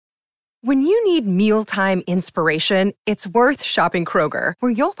When you need mealtime inspiration, it's worth shopping Kroger,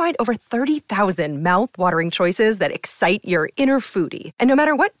 where you'll find over 30,000 mouth-watering choices that excite your inner foodie. And no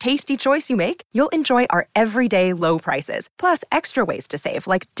matter what tasty choice you make, you'll enjoy our everyday low prices, plus extra ways to save,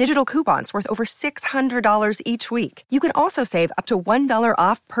 like digital coupons worth over $600 each week. You can also save up to $1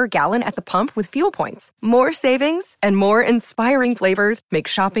 off per gallon at the pump with fuel points. More savings and more inspiring flavors make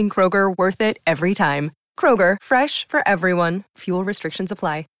shopping Kroger worth it every time. Kroger, fresh for everyone. Fuel restrictions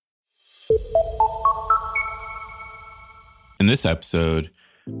apply. In this episode,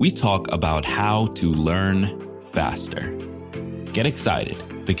 we talk about how to learn faster. Get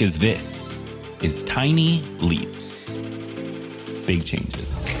excited, because this is Tiny Leaps, Big Changes.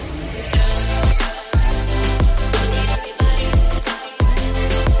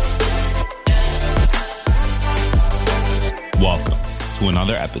 Welcome to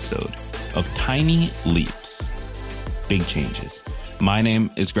another episode of Tiny Leaps, Big Changes. My name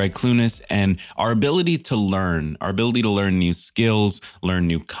is Greg Clunas, and our ability to learn new skills, learn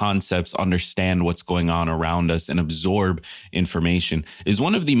new concepts, understand what's going on around us, and absorb information is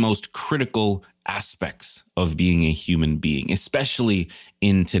one of the most critical aspects of being a human being, especially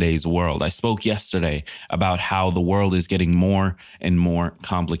in today's world. I spoke yesterday about how the world is getting more and more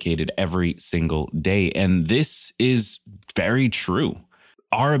complicated every single day, and this is very true.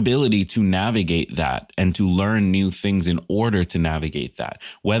 Our ability to navigate that and to learn new things in order to navigate that,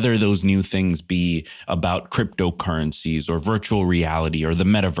 whether those new things be about cryptocurrencies or virtual reality or the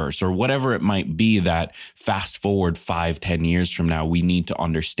metaverse or whatever it might be that fast forward 5-10 years from now, we need to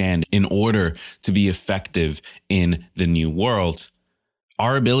understand in order to be effective in the new world,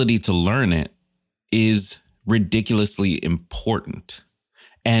 our ability to learn it is ridiculously important.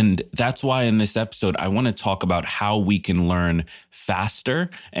 And that's why in this episode, I want to talk about how we can learn faster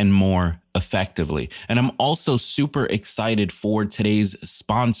and more effectively. And I'm also super excited for today's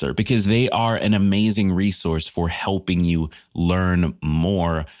sponsor, because they are an amazing resource for helping you learn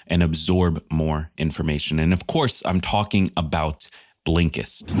more and absorb more information. And of course, I'm talking about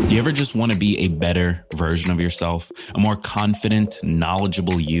Blinkist. Do you ever just want to be a better version of yourself, a more confident,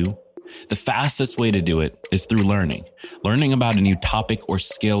 knowledgeable you? The fastest way to do it is through learning. Learning about a new topic or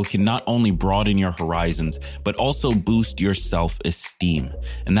skill can not only broaden your horizons, but also boost your self-esteem.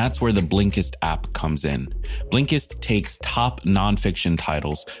 And that's where the Blinkist app comes in. Blinkist takes top nonfiction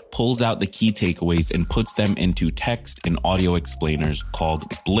titles, pulls out the key takeaways, and puts them into text and audio explainers called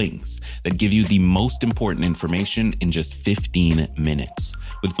Blinks that give you the most important information in just 15 minutes.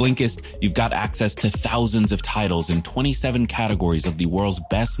 With Blinkist, you've got access to thousands of titles in 27 categories of the world's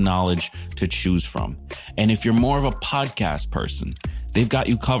best knowledge to choose from. And if you're more of a podcast person, they've got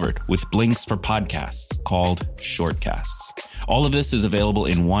you covered with Blinks for podcasts called Shortcasts. All of this is available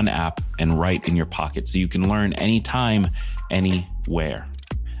in one app and right in your pocket, so you can learn anytime, anywhere.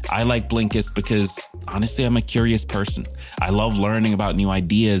 I like Blinkist because, honestly, I'm a curious person. I love learning about new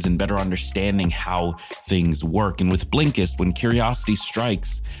ideas and better understanding how things work. And with Blinkist, when curiosity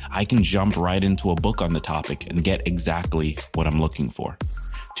strikes, I can jump right into a book on the topic and get exactly what I'm looking for.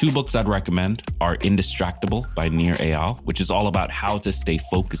 Two books I'd recommend are Indistractable by Nir Eyal, which is all about how to stay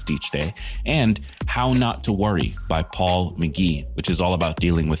focused each day, and How Not to Worry by Paul McGee, which is all about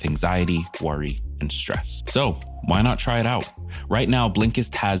dealing with anxiety, worry, and stress. So why not try it out? Right now,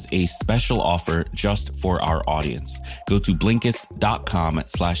 Blinkist has a special offer just for our audience. Go to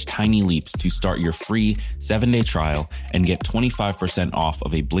Blinkist.com/tinyleaps to start your free 7-day trial and get 25% off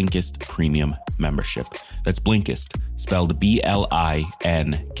of a Blinkist premium membership. That's Blinkist, spelled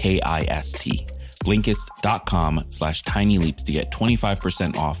BLINKIST. Blinkist.com/tinyleaps to get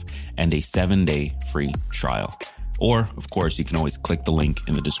 25% off and a 7-day free trial. Or, of course, you can always click the link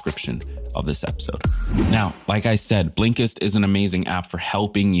in the description of this episode. Now, like I said, Blinkist is an amazing app for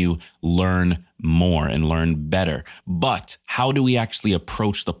helping you learn more and learn better. But how do we actually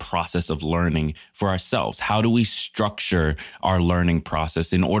approach the process of learning for ourselves? How do we structure our learning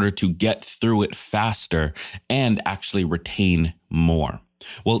process in order to get through it faster and actually retain more?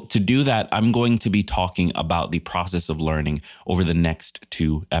 Well, to do that, I'm going to be talking about the process of learning over the next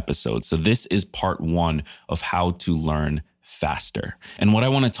 2 episodes. So this is part 1 of how to learn faster. And what I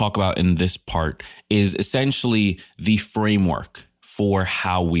want to talk about in this part is essentially the framework for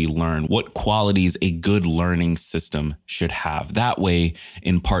how we learn, what qualities a good learning system should have. That way,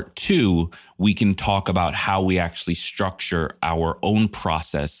 in part 2, we can talk about how we actually structure our own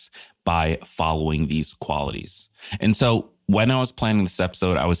process by following these qualities. And so when I was planning this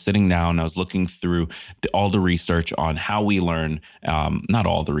episode, I was sitting down, I was looking through all the research on how we learn. Not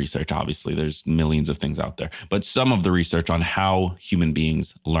all the research, obviously, there's millions of things out there, but some of the research on how human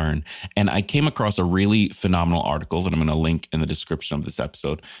beings learn. And I came across a really phenomenal article that I'm going to link in the description of this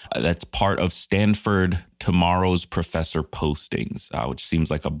episode. That's part of Stanford Tomorrow's Professor Postings, which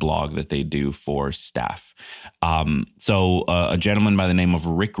seems like a blog that they do for staff. So a gentleman by the name of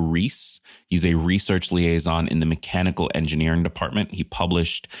Rick Reese, he's a research liaison in the mechanical engineering department. He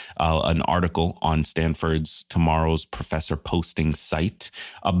published an article on Stanford's Tomorrow's Professor Posting site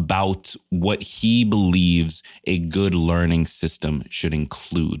about what he believes a good learning system should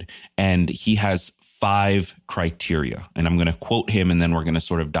include. And he has 5 criteria, and I'm going to quote him, and then we're going to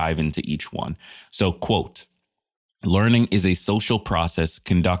sort of dive into each one. So, quote, learning is a social process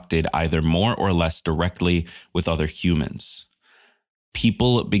conducted either more or less directly with other humans.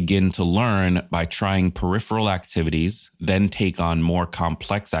 People begin to learn by trying peripheral activities, then take on more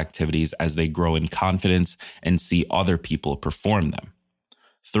complex activities as they grow in confidence and see other people perform them.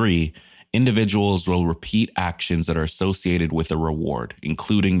 3, individuals will repeat actions that are associated with a reward,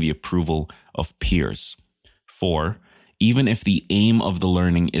 including the approval of peers. 4, even if the aim of the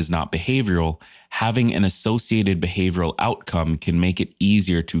learning is not behavioral, having an associated behavioral outcome can make it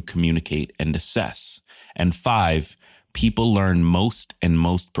easier to communicate and assess. And 5, people learn most and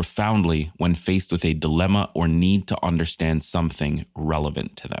most profoundly when faced with a dilemma or need to understand something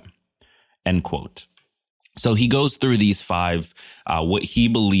relevant to them. End quote. So he goes through these 5, what he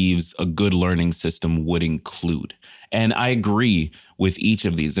believes a good learning system would include. And I agree with each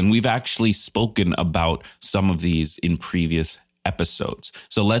of these. And we've actually spoken about some of these in previous episodes.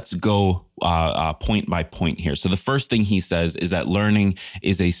 So let's go point by point here. So the first thing he says is that learning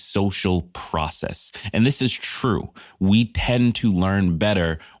is a social process. And this is true. We tend to learn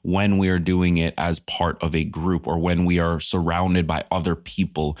better when we are doing it as part of a group or when we are surrounded by other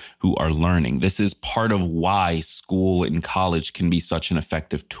people who are learning. This is part of why school and college can be such an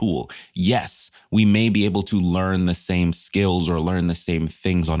effective tool. Yes, we may be able to learn the same skills or learn the same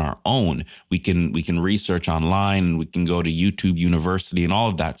things on our own. We can research online, and we can go to YouTube University and all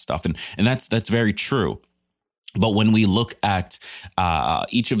of that stuff. And that's very true. But when we look at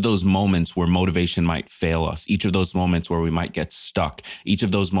each of those moments where motivation might fail us, each of those moments where we might get stuck, each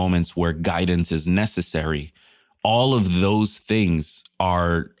of those moments where guidance is necessary, all of those things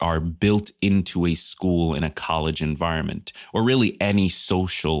are built into a school and a college environment, or really any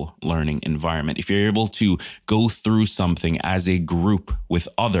social learning environment. If you're able to go through something as a group with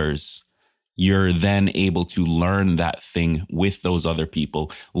others, you're then able to learn that thing with those other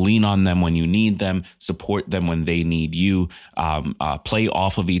people, lean on them when you need them, support them when they need you, play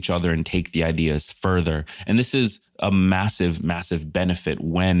off of each other and take the ideas further. And this is a massive, massive benefit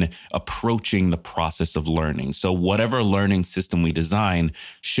when approaching the process of learning. So whatever learning system we design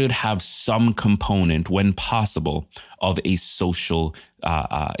should have some component, when possible, of a social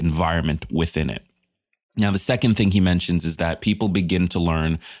environment within it. Now, the second thing he mentions is that people begin to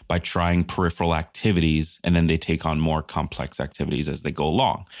learn by trying peripheral activities, and then they take on more complex activities as they go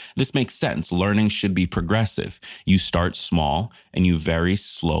along. This makes sense. Learning should be progressive. You start small and you very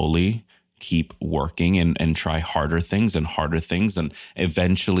slowly keep working and try harder things. And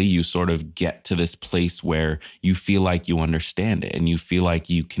eventually you sort of get to this place where you feel like you understand it and you feel like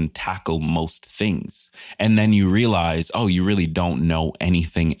you can tackle most things. And then you realize, oh, you really don't know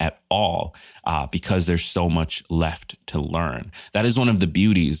anything at all because there's so much left to learn. That is one of the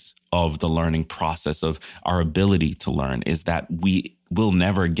beauties of the learning process, of our ability to learn, is that we will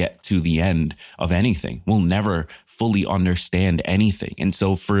never get to the end of anything. We'll never fully understand anything. And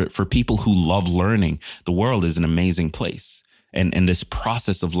so for people who love learning, the world is an amazing place. And this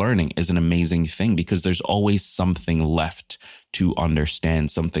process of learning is an amazing thing because there's always something left to understand,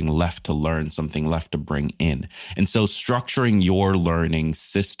 something left to learn, something left to bring in. And so structuring your learning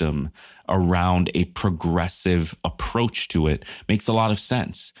system around a progressive approach to it makes a lot of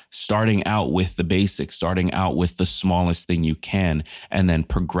sense. Starting out with the basics, starting out with the smallest thing you can, and then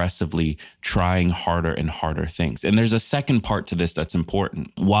progressively trying harder and harder things. And there's a second part to this that's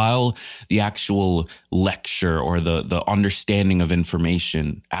important. While the actual lecture or the understanding of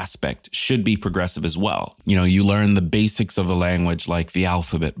information aspect should be progressive as well. You know, you learn the basics of a language like the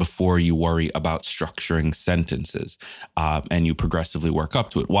alphabet before you worry about structuring sentences, and you progressively work up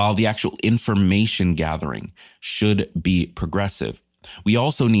to it. While the actual information gathering should be progressive, we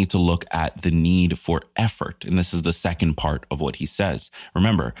also need to look at the need for effort. And this is the second part of what he says.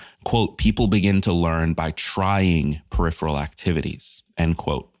 Remember, quote, people begin to learn by trying peripheral activities, end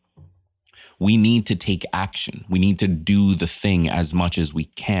quote. we need to take action. We need to do the thing as much as we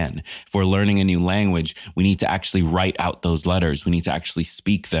can. If we're learning a new language, we need to actually write out those letters. We need to actually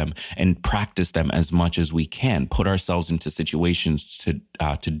speak them and practice them as much as we can, put ourselves into situations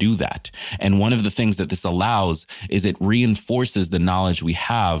to do that. And one of the things that this allows is it reinforces the knowledge we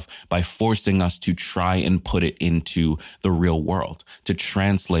have by forcing us to try and put it into the real world, to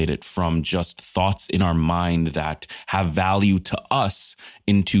translate it from just thoughts in our mind that have value to us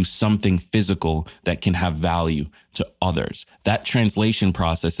into something physical that can have value to others. That translation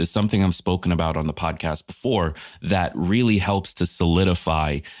process is something I've spoken about on the podcast before that really helps to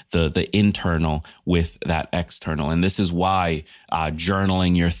solidify the internal with that external. And this is why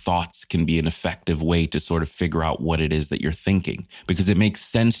journaling your thoughts can be an effective way to sort of figure out what it is that you're thinking, because it makes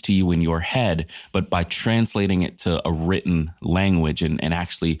sense to you in your head, but by translating it to a written language and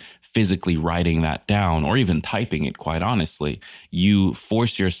actually physically writing that down, or even typing it, quite honestly, you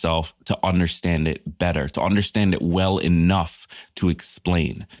force yourself to understand it better, to understand it well enough to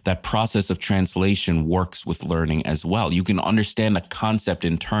explain. That process of translation works with learning as well. You can understand a concept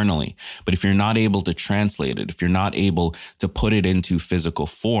internally, but if you're not able to translate it, if you're not able to put it into physical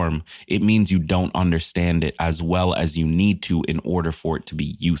form, it means you don't understand it as well as you need to in order for it to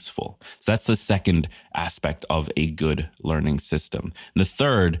be useful. So that's the second aspect of a good learning system. The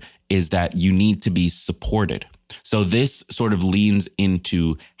third is that you need to be supported. So this sort of leans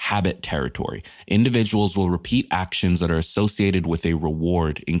into habit territory. Individuals will repeat actions that are associated with a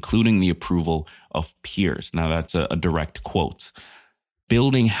reward, including the approval of peers. Now, that's a direct quote.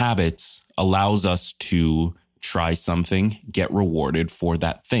 Building habits allows us to try something, get rewarded for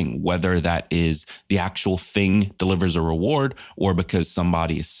that thing, whether that is the actual thing delivers a reward or because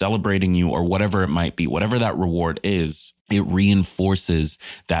somebody is celebrating you or whatever it might be, whatever that reward is, it reinforces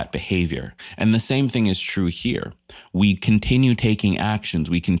that behavior. And the same thing is true here. We continue taking actions,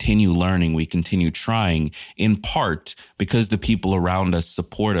 we continue learning, we continue trying, in part because the people around us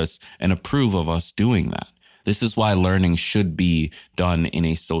support us and approve of us doing that. This is why learning should be done in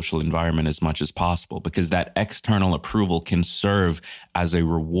a social environment as much as possible, because that external approval can serve as a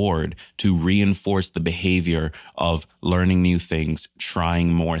reward to reinforce the behavior of learning new things,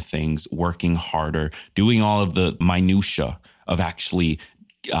 trying more things, working harder, doing all of the minutia of actually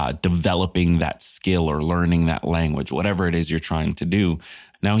developing that skill or learning that language, whatever it is you're trying to do.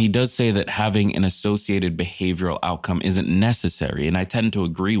 Now, he does say that having an associated behavioral outcome isn't necessary, and I tend to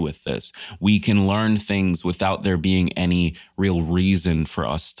agree with this. We can learn things without there being any real reason for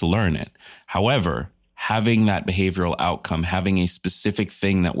us to learn it. However, having that behavioral outcome, having a specific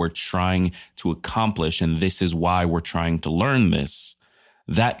thing that we're trying to accomplish, and this is why we're trying to learn this,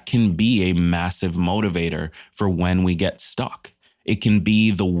 that can be a massive motivator for when we get stuck. It can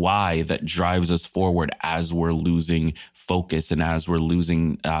be the why that drives us forward as we're losing focus and as we're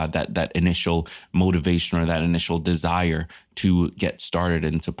losing that initial motivation or that initial desire to get started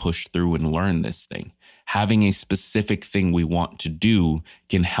and to push through and learn this thing. Having a specific thing we want to do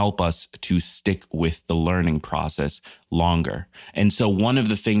can help us to stick with the learning process longer. And so one of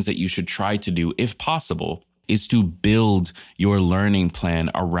the things that you should try to do, if possible, is to build your learning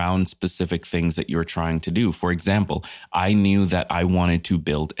plan around specific things that you're trying to do. For example, I knew that I wanted to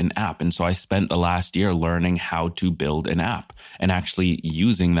build an app. And so I spent the last year learning how to build an app and actually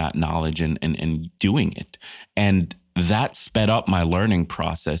using that knowledge and doing it. And that sped up my learning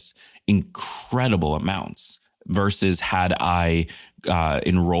process incredible amounts versus had I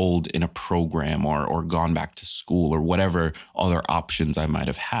enrolled in a program or gone back to school or whatever other options I might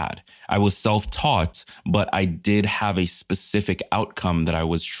have had. I was self-taught, but I did have a specific outcome that I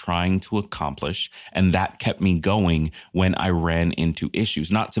was trying to accomplish, and that kept me going when I ran into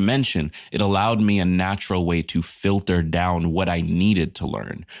issues. Not to mention, it allowed me a natural way to filter down what I needed to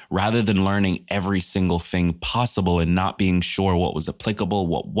learn, rather than learning every single thing possible and not being sure what was applicable,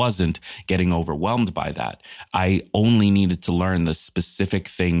 what wasn't, getting overwhelmed by that. I only needed to learn the specific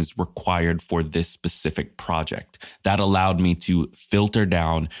things required for this specific project. That allowed me to filter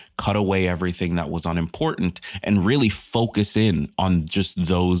down, cut away everything that was unimportant, and really focus in on just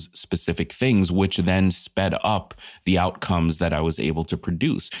those specific things, which then sped up the outcomes that I was able to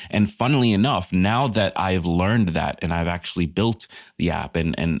produce. And funnily enough, now that I've learned that and I've actually built the app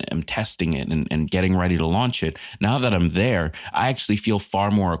and am testing it and getting ready to launch it, now that I'm there, I actually feel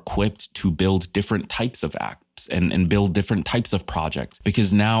far more equipped to build different types of apps and build different types of projects,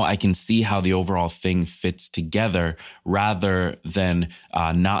 because now I can see how the overall thing fits together rather than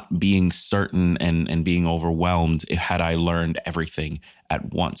not being certain and being overwhelmed had I learned everything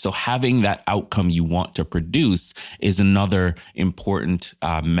at once. So having that outcome you want to produce is another important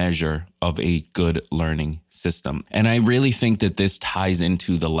measure of a good learning system. And I really think that this ties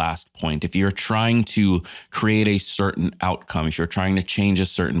into the last point. If you're trying to create a certain outcome, if you're trying to change a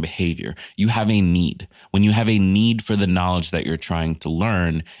certain behavior, you have a need. When you have a need for the knowledge that you're trying to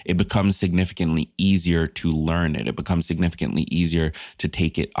learn, it becomes significantly easier to learn it. It becomes significantly easier to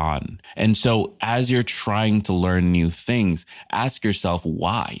take it on. And so as you're trying to learn new things, ask yourself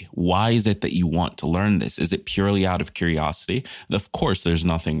why. Why is it that you want to learn this? Is it purely out of curiosity? Of course, there's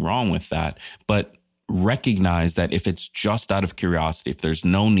nothing wrong with that, but recognize that if it's just out of curiosity, if there's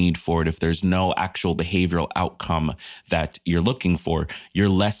no need for it, if there's no actual behavioral outcome that you're looking for, you're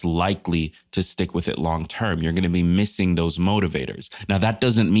less likely to stick with it long term. You're going to be missing those motivators. Now, that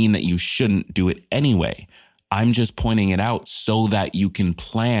doesn't mean that you shouldn't do it anyway. I'm just pointing it out so that you can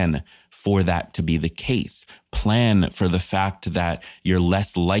plan for that to be the case. Plan for the fact that you're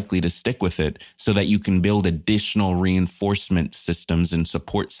less likely to stick with it so that you can build additional reinforcement systems and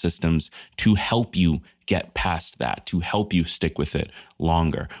support systems to help you get past that, to help you stick with it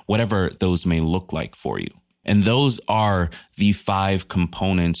longer, whatever those may look like for you. And those are the 5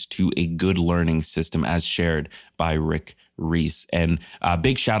 components to a good learning system as shared by Rick Reese. And a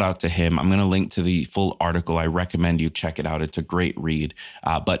big shout out to him. I'm going to link to the full article. I recommend you check it out. It's a great read.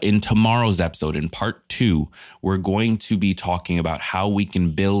 But in tomorrow's episode, in part 2, we're going to be talking about how we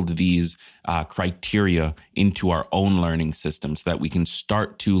can build these criteria into our own learning system so that we can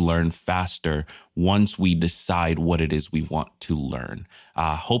start to learn faster once we decide what it is we want to learn.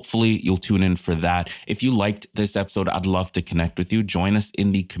 Hopefully you'll tune in for that. If you liked this episode, I'd love to connect with you. Join us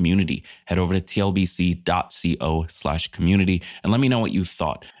in the community. Head over to tlbc.co/community and let me know what you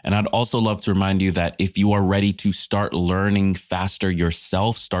thought. And I'd also love to remind you that if you are ready to start learning faster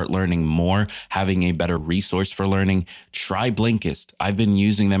yourself, start learning more, having a better resource for learning, try Blinkist. I've been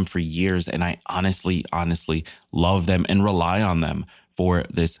using them for years and I honestly love them and rely on them for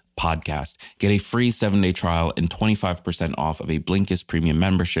this podcast. Get a free 7-day trial and 25% off of a Blinkist premium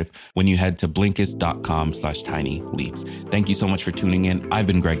membership when you head to Blinkist.com/tinyleaps. Thank you so much for tuning in. I've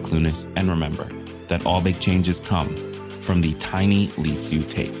been Greg Clunis, and remember that all big changes come from the tiny leaps you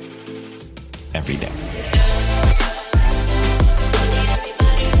take every day.